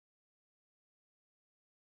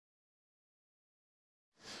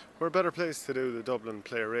We're a better place to do the Dublin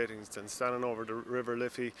player ratings than standing over the River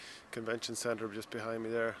Liffey Convention Centre just behind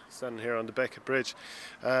me there, standing here on the Beckett Bridge.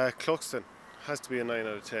 Cluxton has to be a 9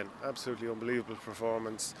 out of 10. Absolutely unbelievable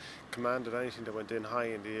performance. Commanded anything that went in high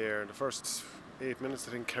in the air. In the first 8 minutes,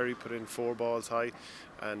 I think Kerry put in 4 balls high,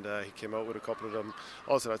 and he came out with a couple of them.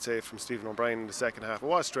 Also, I'd say from Stephen O'Brien in the second half. It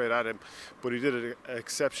was straight at him, but he did it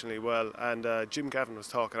exceptionally well. And Jim Gavin was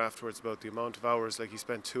talking afterwards about the amount of hours, like he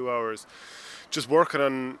spent 2 hours just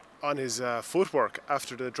working on his footwork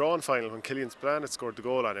after the drawn final when Killian Spillane had scored the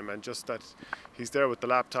goal on him, and just that he's there with the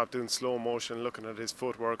laptop doing slow motion, looking at his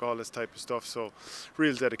footwork, all this type of stuff. So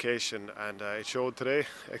real dedication, and it showed today.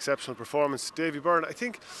 Exceptional performance. Davy Byrne, I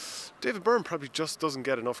think David Byrne probably just doesn't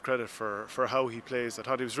get enough credit for how he plays. I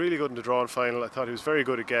thought he was really good in the drawn final. I thought he was very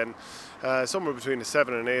good again. Somewhere between a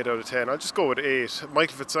 7 and an 8 out of 10. I'll just go with 8.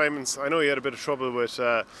 Michael Fitzsimons, I know he had a bit of trouble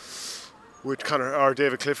with Connor or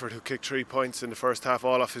David Clifford, who kicked 3 points in the first half,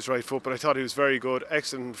 all off his right foot, but I thought he was very good.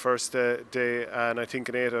 Excellent first day, and I think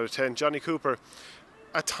an 8 out of 10. Johnny Cooper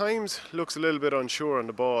at times looks a little bit unsure on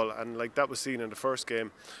the ball, and like that was seen in the first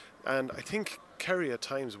game, and I think Kerry at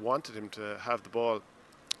times wanted him to have the ball.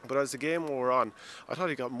 But as the game wore on, I thought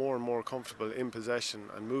he got more and more comfortable in possession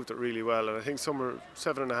and moved it really well. And I think somewhere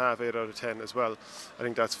 7.5, 8 out of 10 as well. I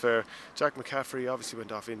think that's fair. Jack McCaffrey obviously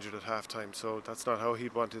went off injured at half-time, so that's not how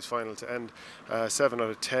he'd want his final to end. 7 out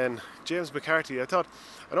of 10. James McCarthy, I thought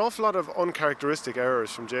an awful lot of uncharacteristic errors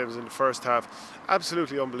from James in the first half.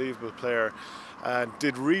 Absolutely unbelievable player. And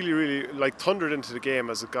did really like thundered into the game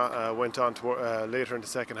as it went on to later in the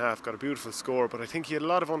second half. Got a beautiful score, but I think he had a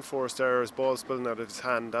lot of unforced errors, balls spilling out of his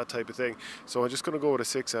hand, that type of thing. So I'm just going to go with a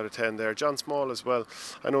 6 out of 10 there. John Small as well.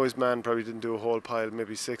 I know his man probably didn't do a whole pile,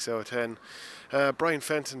 maybe 6 out of 10. Brian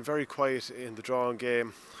Fenton, very quiet in the drawing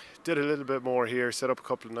game. Did a little bit more here, set up a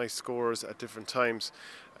couple of nice scores at different times.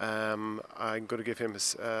 I'm going to give him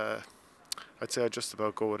I'd say I'd just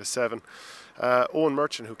about go with a 7. Owen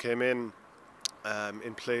Merchant, who came in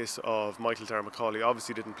place of Michael Darmacaulay,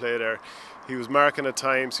 obviously didn't play there. He was marking at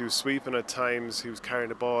times, he was sweeping at times, he was carrying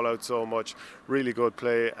the ball out so much. Really good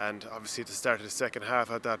play, and obviously at the start of the second half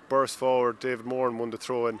had that burst forward. David Moran won the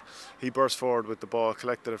throw in. He burst forward with the ball,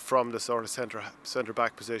 collected it from the sort of centre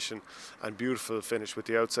back position, and beautiful finish with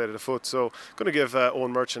the outside of the foot. So going to give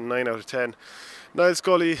Owen Merchant 9 out of 10. Niall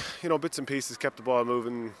Scully, bits and pieces, kept the ball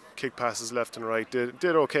moving, kick passes left and right, did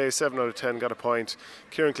okay, 7 out of 10, got a point.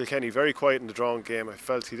 Kieran Kilkenny, very quiet in the drawing game. I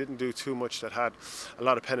felt he didn't do too much that had a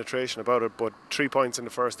lot of penetration about it, but 3 points in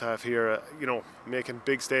the first half here, making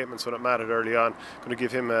big statements when it mattered early on. Going to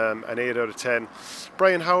give him an 8 out of 10.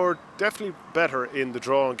 Brian Howard, definitely better in the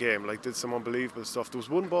drawing game, did some unbelievable stuff. There was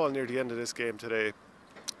one ball near the end of this game today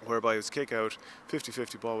whereby it was kick out,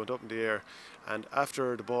 50-50 ball went up in the air, and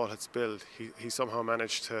after the ball had spilled, he somehow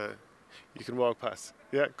managed to, you can walk past,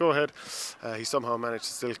 yeah, go ahead, he somehow managed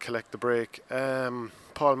to still collect the break.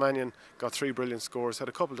 Paul Mannion got 3 brilliant scores, had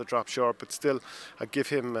a couple that dropped short, but still I'd give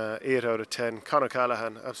him 8 out of 10. Conor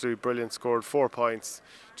Callahan, absolutely brilliant, scored 4 points,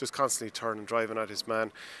 just constantly turning, driving at his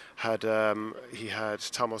man. He had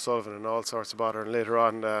Tom O'Sullivan and all sorts of bother, and later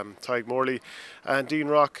on Tyg Morley. And Dean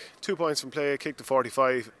Rock, 2 points from play, kicked to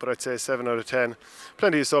 45, but I'd say 7 out of 10.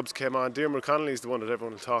 Plenty of subs came on. Diarmuid Connolly is the one that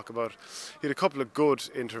everyone will talk about. He had a couple of good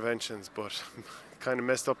interventions, but kind of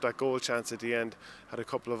messed up that goal chance at the end. Had a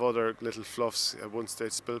couple of other little fluffs. At one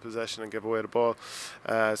stage spilled possession and gave away the ball.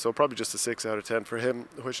 So probably just a 6 out of 10 for him,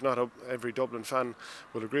 which not every Dublin fan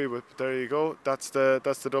will agree with. But there you go. That's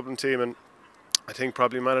the Dublin team, and I think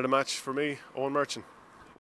probably man of the match for me, Owen Merchant.